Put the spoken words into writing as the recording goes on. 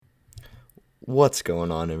What's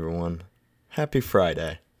going on, everyone? Happy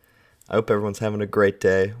Friday. I hope everyone's having a great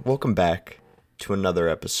day. Welcome back to another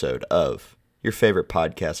episode of your favorite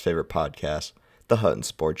podcast, the Hutton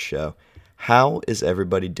Sports Show. How is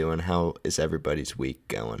everybody doing? How is everybody's week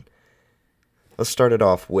going? Let's start it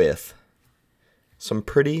off with some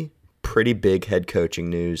pretty big head coaching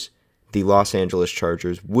news. The Los Angeles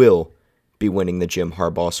Chargers will be winning the Jim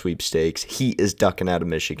Harbaught sweepstakes. He is ducking out of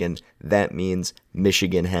Michigan. That means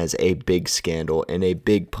Michigan has a big scandal and a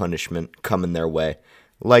big punishment coming their way,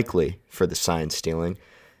 likely for the sign stealing.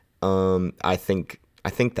 I think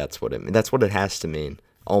that's what it means. That's what it has to mean,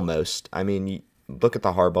 almost. I mean, you look at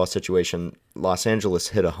the Harbaught situation. Los Angeles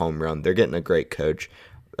hit a home run. They're getting a great coach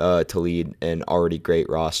to lead an already great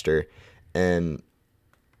roster, and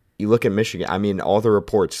you look at Michigan. I mean, all the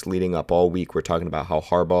reports leading up all week were talking about how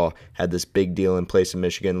Harbaugh had this big deal in place in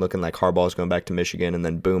Michigan, looking like Harbaugh's going back to Michigan, and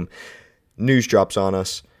then boom, news drops on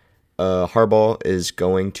us. Harbaugh is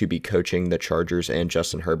going to be coaching the Chargers and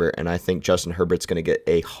Justin Herbert, and I think Justin Herbert's going to get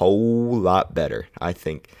a whole lot better. I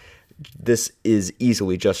think this is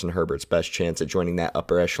easily Justin Herbert's best chance at joining that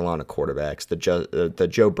upper echelon of quarterbacks. The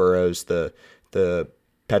Joe Burrows, the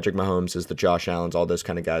Patrick Mahomes, is the Josh Allens, all those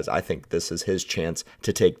kind of guys. I think this is his chance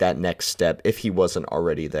to take that next step if he wasn't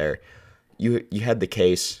already there. You had the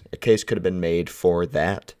case. A case could have been made for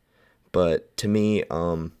that, but to me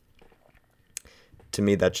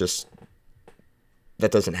that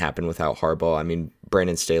doesn't happen without Harbaugh. I mean,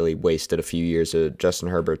 Brandon Staley wasted a few years of Justin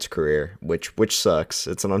Herbert's career, which sucks.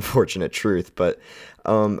 It's an unfortunate truth, but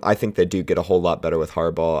I think they do get a whole lot better with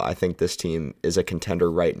Harbaugh. I think this team is a contender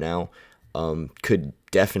right now. Could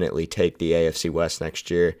definitely take the AFC West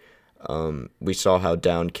next year. We saw how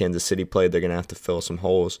down Kansas City played. They're going to have to fill some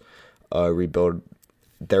holes, rebuild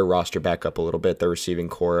their roster back up a little bit, their receiving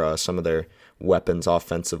core, some of their weapons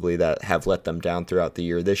offensively that have let them down throughout the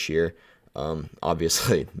year this year.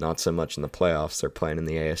 Obviously, not so much in the playoffs. They're playing in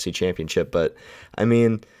the AFC Championship, but I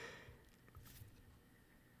mean,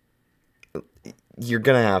 you're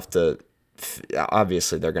going to have to.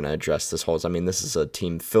 Obviously, they're going to address this holes. I mean, this is a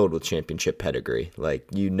team filled with championship pedigree. Like,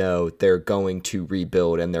 they're going to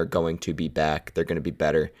rebuild and they're going to be back. They're going to be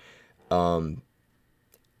better,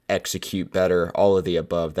 execute better, all of the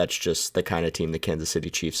above. That's just the kind of team the Kansas City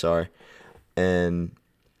Chiefs are. And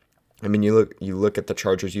I mean, you look at the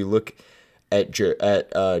Chargers. You look at Jim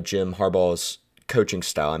Harbaugh's coaching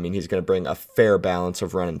style. I mean, he's going to bring a fair balance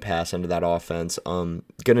of run and pass into that offense. Going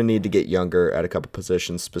to need to get younger at a couple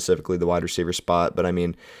positions, specifically the wide receiver spot. But I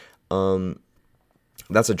mean,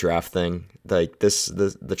 that's a draft thing. Like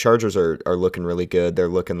the Chargers are looking really good. They're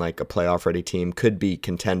looking like a playoff ready team. Could be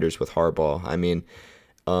contenders with Harbaugh. I mean,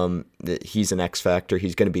 he's an X factor.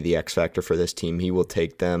 He's going to be the X factor for this team. He will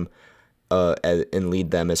take them and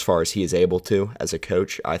lead them as far as he is able to as a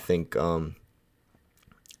coach. I think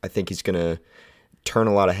he's going to turn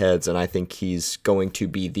a lot of heads, and I think he's going to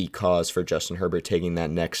be the cause for Justin Herbert taking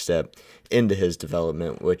that next step into his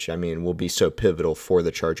development, which, I mean, will be so pivotal for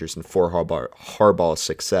the Chargers and for Harbaugh's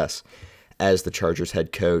success as the Chargers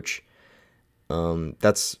head coach.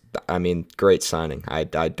 That's, I mean, great signing. I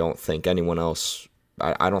don't think anyone else,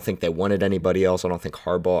 I don't think they wanted anybody else. I don't think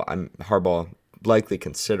Harbaugh likely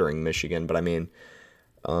considering Michigan, but I mean,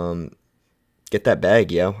 get that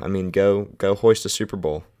bag, yo. I mean, go hoist a Super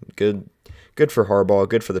Bowl. Good for Harbaugh,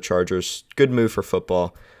 good for the Chargers, good move for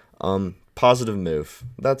football. Positive move.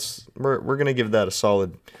 We're gonna give that a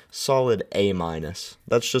solid A-.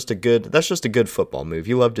 That's just a good football move.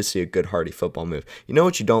 You love to see a good hearty football move. You know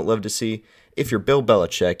what you don't love to see? If you're Bill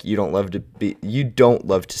Belichick, you don't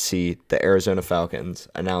love to see the Arizona Falcons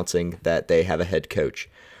announcing that they have a head coach.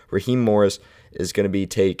 Raheem Morris is going to be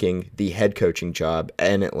taking the head coaching job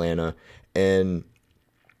in Atlanta, and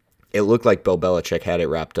it looked like Bill Belichick had it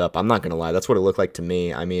wrapped up. I'm not going to lie. That's what it looked like to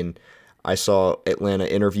me. I mean, I saw Atlanta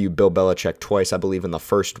interview Bill Belichick twice, I believe, in the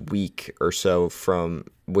first week or so from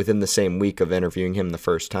within the same week of interviewing him the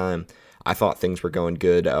first time. I thought things were going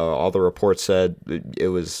good. All the reports said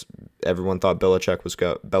everyone thought Belichick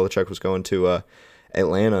was going to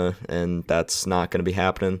Atlanta, and that's not going to be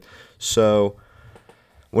happening. So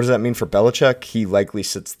what does that mean for Belichick? He likely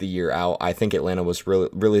sits the year out. I think Atlanta was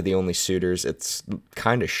really the only suitors. It's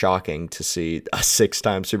kind of shocking to see a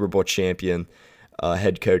 6-time Super Bowl champion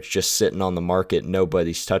head coach just sitting on the market.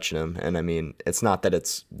 Nobody's touching him. And I mean, it's not that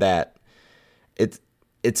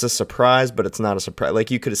it's a surprise, but it's not a surprise. Like,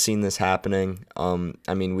 you could have seen this happening.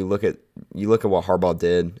 I mean, you look at what Harbaugh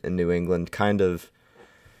did in New England. Kind of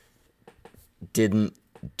didn't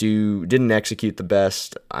execute the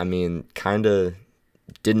best. I mean, kind of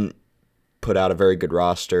didn't put out a very good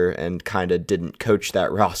roster and kind of didn't coach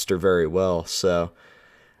that roster very well. So,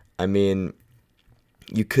 I mean,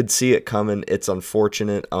 You could see it coming. It's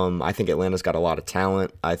unfortunate. I think Atlanta's got a lot of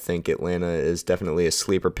talent. I think Atlanta is definitely a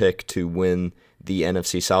sleeper pick to win the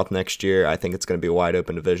NFC South next year. I think it's going to be a wide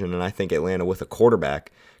open division, and I think Atlanta with a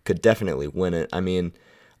quarterback could definitely win it. I mean,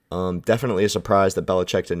 definitely a surprise that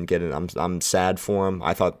Belichick didn't get it. I'm sad for him.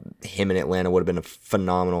 I thought him in Atlanta would have been a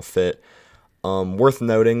phenomenal fit. Worth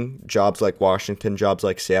noting, jobs like Washington, jobs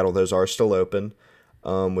like Seattle, those are still open.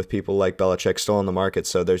 With people like Belichick still on the market,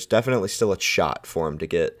 so there's definitely still a shot for him to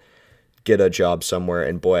get a job somewhere.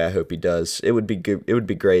 And boy, I hope he does. It would be good. It would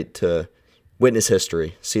be great to witness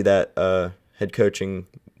history, see that head coaching,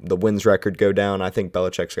 the wins record go down. I think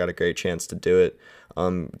Belichick's got a great chance to do it.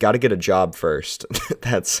 Got to get a job first.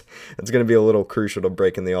 That's going to be a little crucial to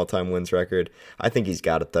breaking the all-time wins record. I think he's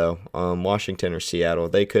got it though. Washington or Seattle,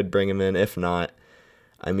 they could bring him in. If not,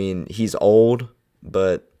 I mean, he's old,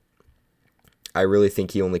 but I really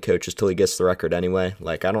think he only coaches till he gets the record anyway.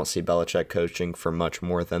 Like, I don't see Belichick coaching for much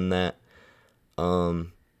more than that.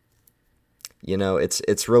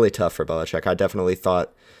 It's really tough for Belichick. I definitely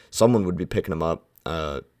thought someone would be picking him up.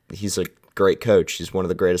 He's a great coach. He's one of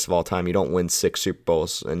the greatest of all time. You don't win 6 Super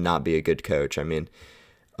Bowls and not be a good coach. I mean,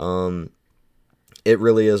 it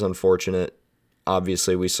really is unfortunate.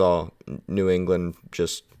 Obviously, we saw New England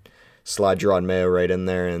just slide Gerard Mayo right in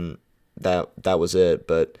there, and that was it.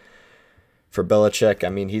 But for Belichick, I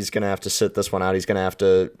mean, he's going to have to sit this one out. He's going to have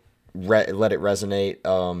to let it resonate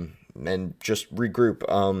and just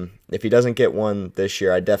regroup. If he doesn't get one this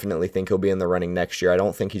year, I definitely think he'll be in the running next year. I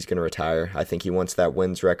don't think he's going to retire. I think he wants that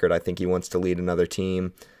wins record. I think he wants to lead another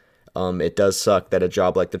team. It does suck that a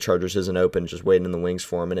job like the Chargers isn't open, just waiting in the wings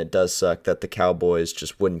for him, and it does suck that the Cowboys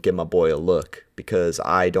just wouldn't give my boy a look, because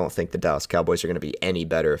I don't think the Dallas Cowboys are going to be any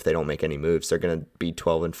better if they don't make any moves. They're going to be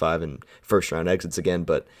 12-5 and first-round exits again,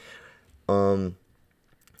 but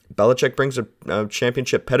Belichick brings a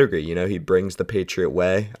championship pedigree. You know, he brings the Patriot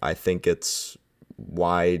way. I think it's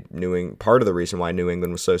why part of the reason why New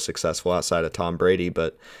England was so successful outside of Tom Brady,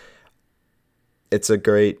 but he's a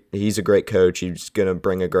great coach. He's going to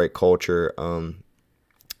bring a great culture.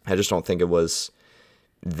 I just don't think it was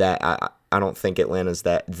that. I don't think Atlanta's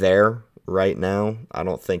there right now. I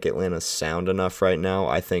don't think Atlanta's sound enough right now.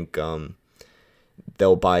 I think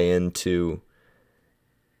they'll buy into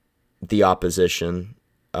the opposition,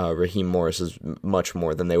 Raheem Morris, is much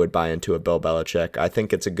more than they would buy into a Bill Belichick. I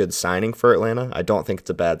think it's a good signing for Atlanta. I don't think it's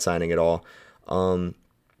a bad signing at all.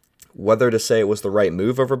 Whether to say it was the right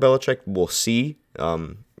move over Belichick, we'll see.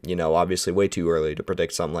 Obviously way too early to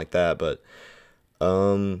predict something like that, but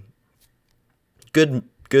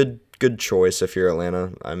good choice if you're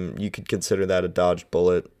Atlanta. You could consider that a dodged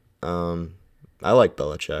bullet. I like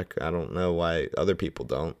Belichick. I don't know why other people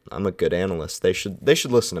don't. I'm a good analyst. They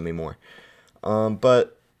should listen to me more.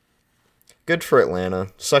 But good for Atlanta.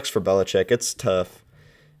 Sucks for Belichick. It's tough.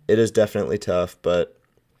 It is definitely tough, but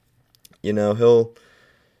he'll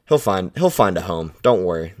find a home. Don't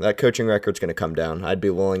worry. That coaching record's going to come down. I'd be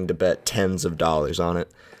willing to bet tens of dollars on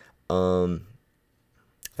it.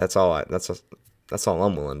 That's all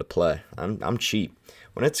I'm willing to play. I'm cheap.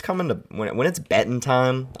 When it's when it's betting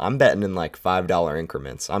time, I'm betting in like $5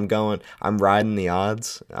 increments. I'm riding the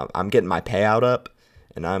odds. I'm getting my payout up,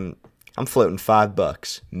 and I'm floating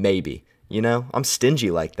 $5 maybe. I'm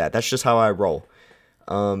stingy like that. That's just how I roll.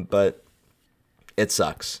 But it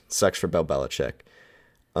sucks. It sucks for Bill Belichick.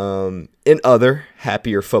 In other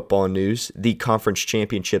happier football news, the conference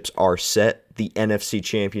championships are set. The NFC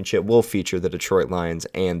championship will feature the Detroit Lions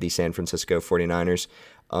and the San Francisco 49ers.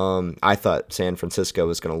 I thought San Francisco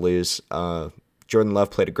was going to lose. Jordan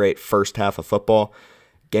Love played a great first half of football.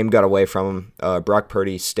 Game got away from him. Brock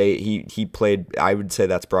Purdy stayed. He played. I would say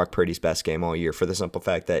that's Brock Purdy's best game all year, for the simple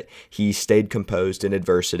fact that he stayed composed in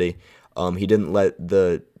adversity. He didn't let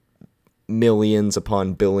the millions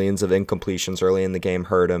upon billions of incompletions early in the game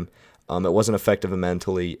hurt him. It wasn't affecting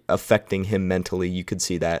him mentally. You could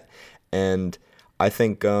see that, and I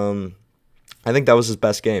think that was his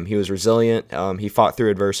best game. He was resilient. He fought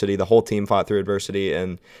through adversity. The whole team fought through adversity,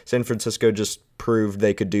 and San Francisco just proved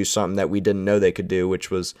they could do something that we didn't know they could do, which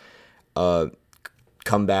was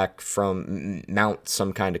come back mount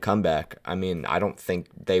some kind of comeback. I mean, I don't think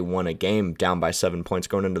they won a game down by 7 points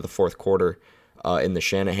going into the fourth quarter in the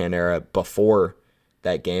Shanahan era before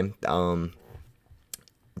that game.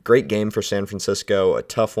 Great game for San Francisco, a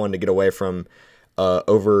tough one to get away from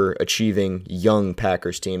overachieving young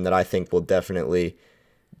Packers team that I think will definitely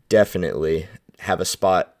have a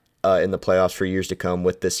spot in the playoffs for years to come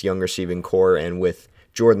with this young receiving core and with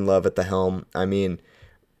Jordan Love at the helm. I mean,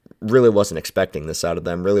 really wasn't expecting this out of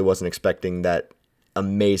them. Really wasn't expecting that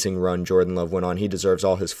amazing run Jordan Love went on. He deserves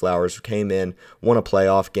all his flowers. Came in, won a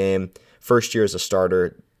playoff game, First year as a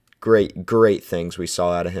starter, great things we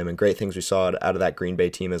saw out of him, and great things we saw out of that Green Bay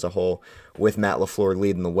team as a whole, with Matt LaFleur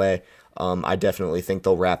leading the way. I definitely think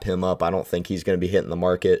they'll wrap him up. I don't think he's going to be hitting the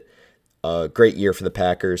market. Great year for the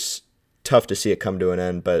Packers. Tough to see it come to an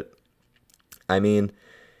end, but I mean,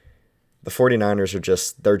 the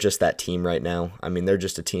 49ers they're just that team right now. I mean, they're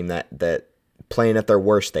just a team that playing at their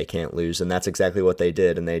worst, they can't lose, and that's exactly what they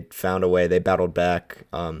did, and they found a way. They battled back.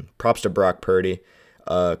 Props to Brock Purdy.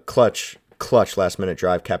 Clutch last-minute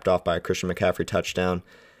drive capped off by a Christian McCaffrey touchdown.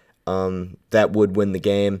 That would win the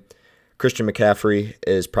game. Christian McCaffrey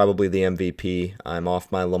is probably the MVP. I'm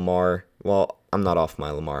off my Lamar. Well, I'm not off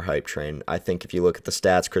my Lamar hype train. I think if you look at the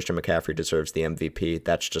stats, Christian McCaffrey deserves the MVP.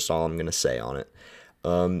 That's just all I'm going to say on it.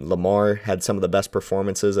 Lamar had some of the best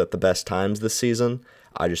performances at the best times this season.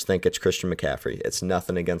 I just think it's Christian McCaffrey. It's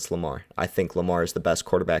nothing against Lamar. I think Lamar is the best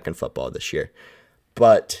quarterback in football this year.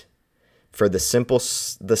 But for the simple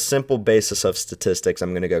basis of statistics,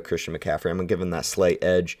 I'm going to go Christian McCaffrey. I'm going to give him that slight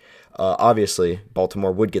edge. Obviously,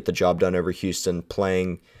 Baltimore would get the job done over Houston,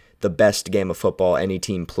 playing the best game of football any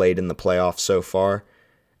team played in the playoffs so far,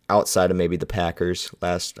 outside of maybe the Packers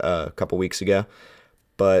last couple weeks ago.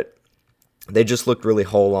 But they just looked really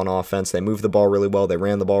whole on offense. They moved the ball really well. They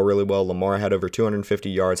ran the ball really well. Lamar had over 250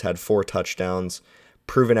 yards, had 4 touchdowns,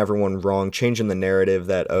 proving everyone wrong, changing the narrative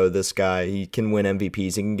that, oh, this guy, he can win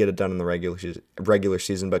MVPs, he can get it done in the regular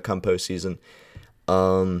season, but come postseason,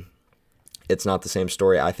 it's not the same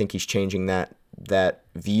story. I think he's changing that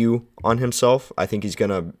view on himself. I think he's going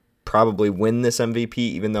to probably win this MVP,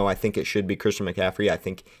 even though I think it should be Christian McCaffrey. I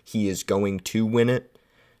think he is going to win it.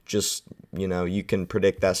 Just, you can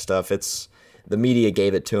predict that stuff. The media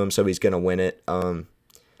gave it to him, so he's going to win it. I'm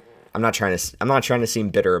not trying to seem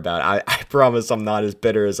bitter about it. I promise I'm not as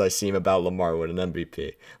bitter as I seem about Lamar with an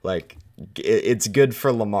MVP. Like, it's good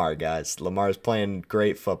for Lamar, guys. Lamar's playing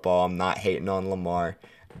great football. I'm not hating on Lamar.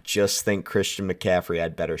 Just think Christian McCaffrey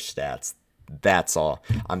had better stats. That's all.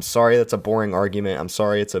 I'm sorry that's a boring argument. I'm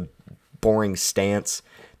sorry it's a boring stance.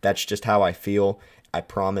 That's just how I feel. I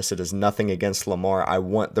promise it is nothing against Lamar. I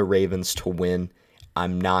want the Ravens to win.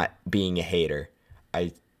 I'm not being a hater.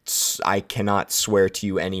 I cannot swear to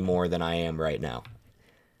you any more than I am right now.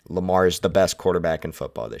 Lamar is the best quarterback in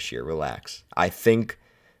football this year. Relax. I think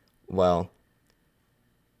Baltimore's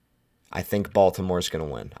going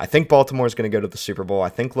to win. I think Baltimore's going to go to the Super Bowl. I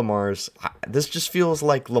think this just feels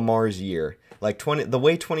like Lamar's year. Like the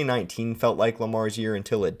way 2019 felt like Lamar's year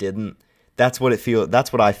until it didn't. That's what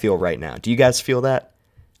I feel right now. Do you guys feel that?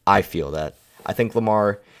 I feel that. I think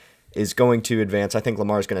Lamar is going to advance. I think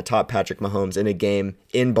Lamar is going to top Patrick Mahomes in a game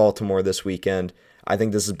in Baltimore this weekend. I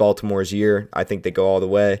think this is Baltimore's year. I think they go all the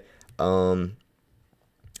way.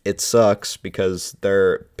 It sucks because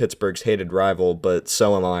they're Pittsburgh's hated rival, but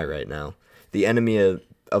so am I right now. The enemy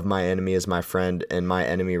of my enemy is my friend, and my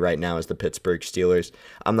enemy right now is the Pittsburgh Steelers.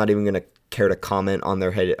 I'm not even going to care to comment on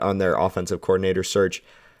their offensive coordinator search.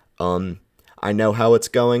 I know how it's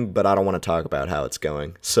going, but I don't want to talk about how it's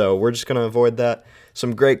going. So we're just going to avoid that.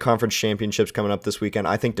 Some great conference championships coming up this weekend.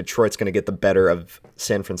 I think Detroit's going to get the better of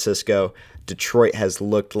San Francisco. Detroit has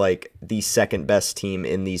looked like the second best team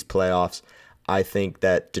in these playoffs. I think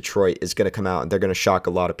that Detroit is going to come out and they're going to shock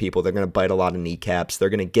a lot of people. They're going to bite a lot of kneecaps. They're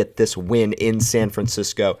going to get this win in San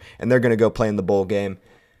Francisco, and they're going to go play in the bowl game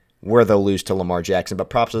where they'll lose to Lamar Jackson.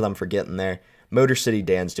 But props to them for getting there. Motor City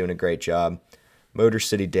Dan's doing a great job. Motor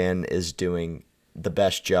City Dan is doing the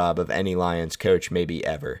best job of any Lions coach maybe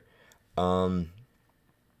ever.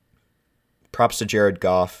 Props to Jared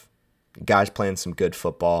Goff. Guy's playing some good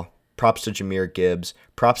football. Props to Jahmyr Gibbs.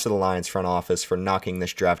 Props to the Lions front office for knocking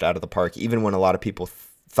this draft out of the park, even when a lot of people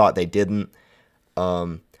thought they didn't.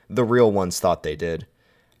 The real ones thought they did.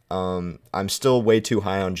 I'm still way too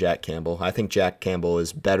high on Jack Campbell. I think Jack Campbell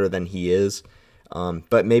is better than he is,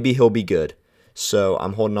 but maybe he'll be good. So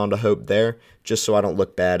I'm holding on to hope there, just so I don't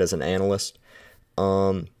look bad as an analyst.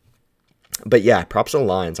 But yeah, props to the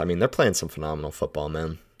Lions. I mean, they're playing some phenomenal football,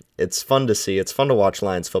 man. It's fun to see. It's fun to watch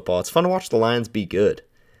Lions football. It's fun to watch the Lions be good.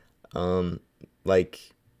 Who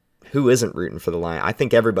isn't rooting for the Lions? I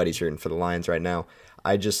think everybody's rooting for the Lions right now.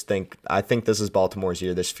 I think this is Baltimore's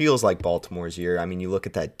year. This feels like Baltimore's year. I mean, you look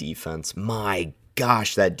at that defense. My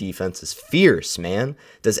gosh, that defense is fierce, man.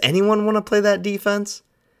 Does anyone want to play that defense?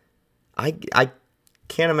 I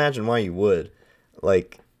can't imagine why you would.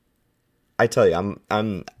 Like, I tell you,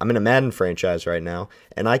 I'm in a Madden franchise right now,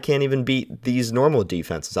 and I can't even beat these normal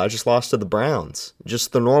defenses. I just lost to the Browns.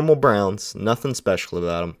 Just the normal Browns. Nothing special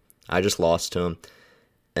about them. I just lost to them.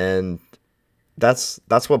 And that's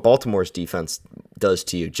what Baltimore's defense does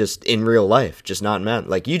to you, just in real life, just not in Madden.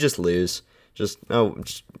 Like, you just lose. Just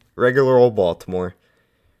regular old Baltimore.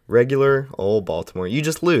 Regular old Baltimore. You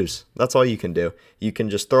just lose. That's all you can do. You can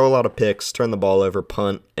just throw a lot of picks, turn the ball over,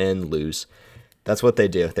 punt, and lose. That's what they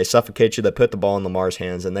do. They suffocate you. They put the ball in Lamar's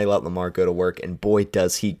hands, and they let Lamar go to work. And boy,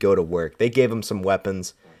 does he go to work. They gave him some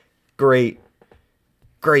weapons. Great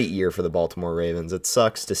year for the Baltimore Ravens. It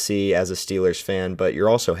sucks to see as a Steelers fan, but you're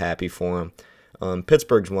also happy for them.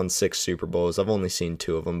 Pittsburgh's won 6 Super Bowls. I've only seen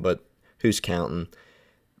 2 of them, but who's counting?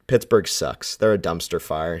 Pittsburgh sucks. They're a dumpster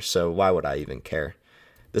fire, so why would I even care?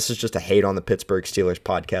 This is just a hate on the Pittsburgh Steelers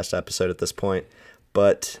podcast episode at this point,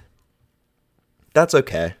 but that's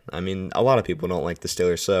okay. I mean, a lot of people don't like the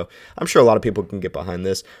Steelers, so I'm sure a lot of people can get behind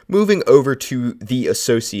this. Moving over to the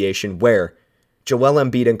association where Joel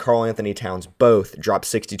Embiid and Karl Anthony Towns both dropped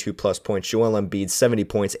 62-plus points. Joel Embiid, 70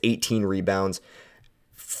 points, 18 rebounds,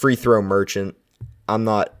 free throw merchant. I'm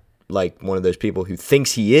not like one of those people who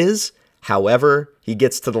thinks he is. However, he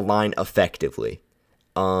gets to the line effectively.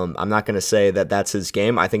 I'm not going to say that that's his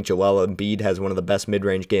game. I think Joel Embiid has one of the best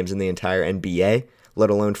mid-range games in the entire NBA, let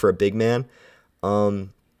alone for a big man.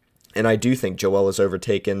 And I do think Joel has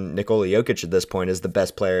overtaken Nikola Jokic at this point as the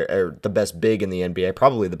best player, or the best big in the NBA,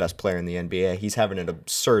 probably the best player in the NBA. He's having an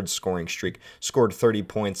absurd scoring streak, scored 30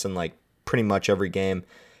 points in like pretty much every game.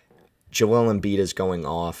 Joel Embiid is going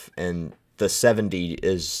off, and the 70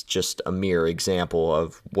 is just a mere example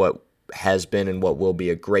of what has been and what will be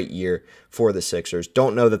a great year for the Sixers.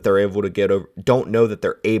 Don't know that they're able to get over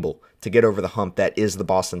the hump that is the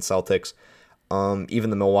Boston Celtics. Even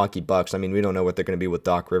the Milwaukee Bucks. I mean, we don't know what they're going to be with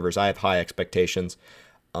Doc Rivers. I have high expectations.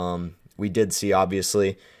 We did see,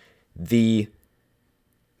 obviously, the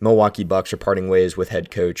Milwaukee Bucks are parting ways with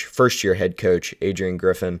first-year head coach, Adrian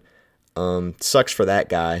Griffin. Sucks for that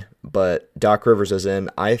guy, but Doc Rivers is in.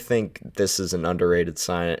 I think this is an underrated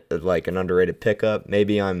an underrated pickup.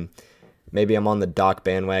 Maybe I'm on the Doc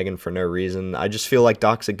bandwagon for no reason. I just feel like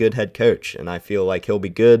Doc's a good head coach, and I feel like he'll be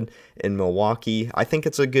good in Milwaukee. I think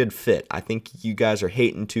it's a good fit. I think you guys are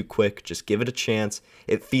hating too quick. Just give it a chance.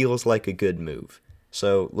 It feels like a good move.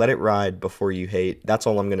 So let it ride before you hate. That's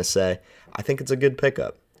all I'm going to say. I think it's a good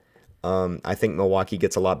pickup. I think Milwaukee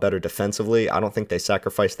gets a lot better defensively. I don't think they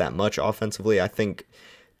sacrifice that much offensively. I think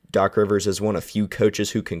Doc Rivers is one of few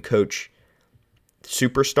coaches who can coach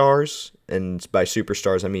superstars, and by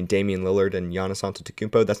superstars I mean Damian Lillard and Giannis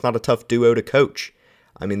Antetokounmpo. That's not a tough duo to coach.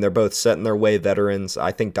 I mean, they're both set in their way veterans.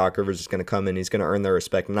 I think Doc Rivers is going to come in, he's going to earn their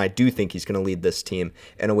respect, and I do think he's going to lead this team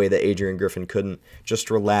in a way that Adrian Griffin couldn't.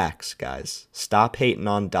 Just relax, guys. Stop hating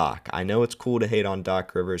on Doc. I know it's cool to hate on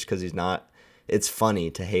Doc Rivers because he's not. It's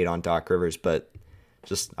funny to hate on Doc Rivers, but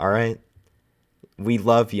just, all right. We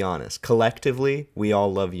love Giannis. Collectively, we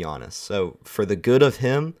all love Giannis. So for the good of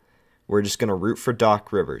him, we're just going to root for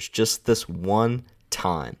Doc Rivers just this one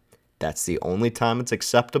time. That's the only time it's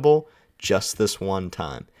acceptable, just this one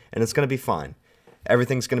time. And it's going to be fine.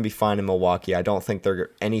 Everything's going to be fine in Milwaukee. I don't think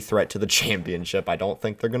they're any threat to the championship. I don't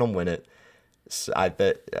think they're going to win it. So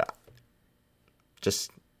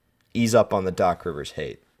just ease up on the Doc Rivers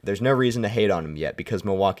hate. There's no reason to hate on him yet because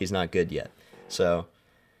Milwaukee's not good yet. So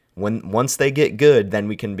once they get good, then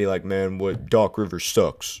we can be like, man, what Doc Rivers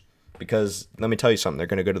sucks. Because let me tell you something, they're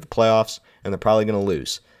going to go to the playoffs and they're probably going to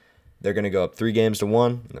lose. They're going to go up 3-1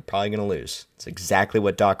 and they're probably going to lose. It's exactly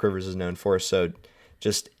what Doc Rivers is known for. So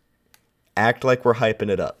just act like we're hyping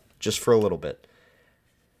it up just for a little bit.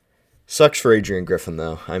 Sucks for Adrian Griffin,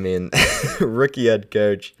 though. I mean, rookie head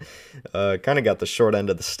coach, kind of got the short end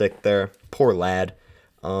of the stick there. Poor lad.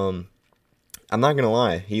 I'm not going to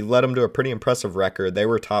lie. He led them to a pretty impressive record. They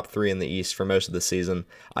were top 3 in the East for most of the season.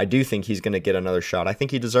 I do think he's going to get another shot. I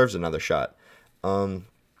think he deserves another shot.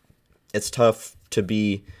 It's tough to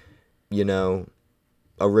be, a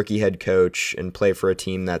rookie head coach and play for a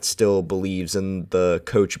team that still believes in the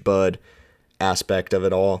Coach Bud aspect of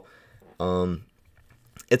it all.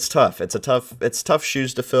 It's tough. It's tough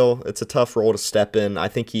shoes to fill. It's a tough role to step in. I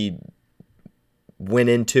think he went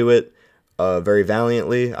into it very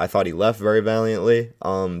valiantly. I thought he left very valiantly.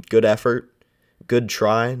 Good effort, good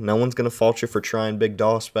try. No one's gonna fault you for trying, big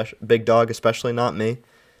dog, especially not me.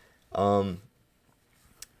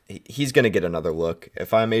 He's gonna get another look.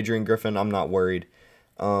 If I'm Adrian Griffin, I'm not worried.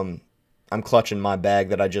 I'm clutching my bag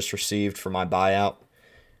that I just received for my buyout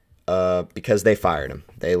because they fired him.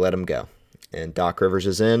 They let him go, and Doc Rivers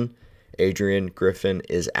is in. Adrian Griffin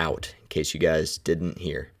is out. In case you guys didn't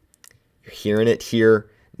hear, you're hearing it here.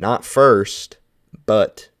 Not first,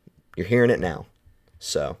 but you're hearing it now.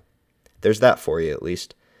 So, there's that for you at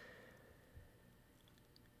least.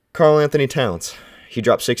 Karl Anthony Towns. He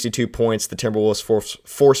dropped 62 points. The Timberwolves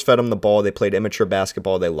force-fed him the ball. They played immature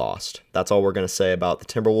basketball. They lost. That's all we're going to say about the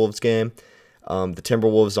Timberwolves game. The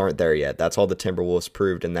Timberwolves aren't there yet. That's all the Timberwolves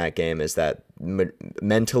proved in that game, is that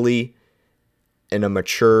mentally, in a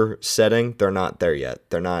mature setting, they're not there yet.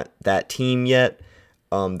 They're not that team yet.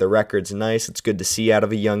 The record's nice. It's good to see out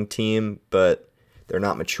of a young team, but they're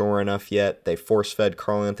not mature enough yet. They force-fed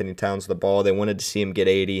Karl Anthony Towns the ball. They wanted to see him get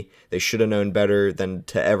 80. They should have known better than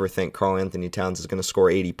to ever think Karl Anthony Towns is going to score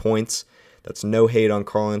 80 points. That's no hate on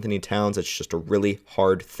Karl Anthony Towns. It's just a really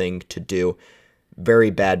hard thing to do.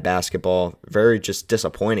 Very bad basketball. Very just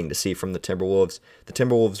disappointing to see from the Timberwolves. The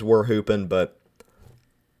Timberwolves were hooping, but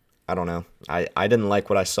I don't know. I didn't like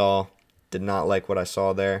what I saw. Did not like what I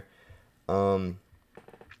saw there.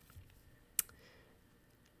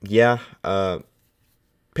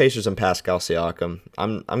 Pacers and Pascal Siakam.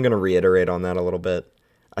 I'm going to reiterate on that a little bit.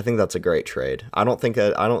 I think that's a great trade. I don't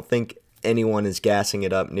think anyone is gassing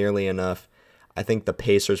it up nearly enough. I think the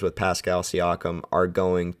Pacers with Pascal Siakam are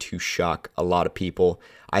going to shock a lot of people.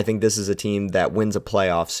 I think this is a team that wins a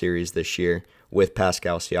playoff series this year with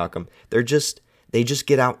Pascal Siakam. They just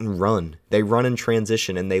get out and run. They run in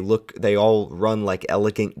transition, and they all run like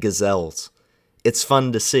elegant gazelles. It's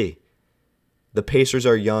fun to see. The Pacers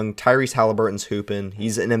are young. Tyrese Halliburton's hooping.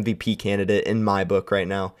 He's an MVP candidate in my book right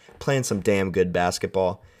now, playing some damn good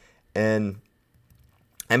basketball. And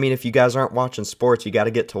I mean, if you guys aren't watching sports, you got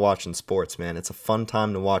to get to watching sports, man. It's a fun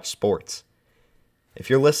time to watch sports. If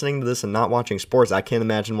you're listening to this and not watching sports, I can't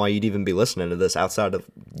imagine why you'd even be listening to this outside of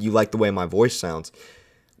you like the way my voice sounds,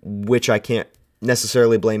 which I can't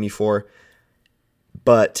necessarily blame you for.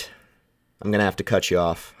 But I'm going to have to cut you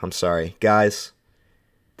off. I'm sorry. Guys,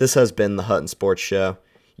 this has been the Hutton Sports Show.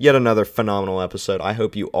 Yet another phenomenal episode. I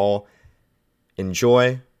hope you all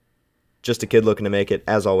enjoy. Just a kid looking to make it.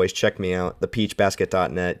 As always, check me out,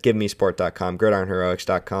 thepeachbasket.net, givemesport.com,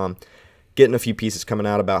 gridironheroics.com. Getting a few pieces coming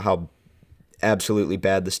out about how absolutely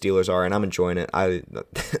bad the Steelers are, and I'm enjoying it. I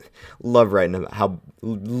love writing about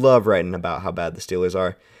how bad the Steelers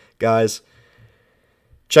are. Guys,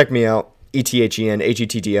 check me out, ETHEN,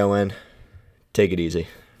 HETTON. Take it easy.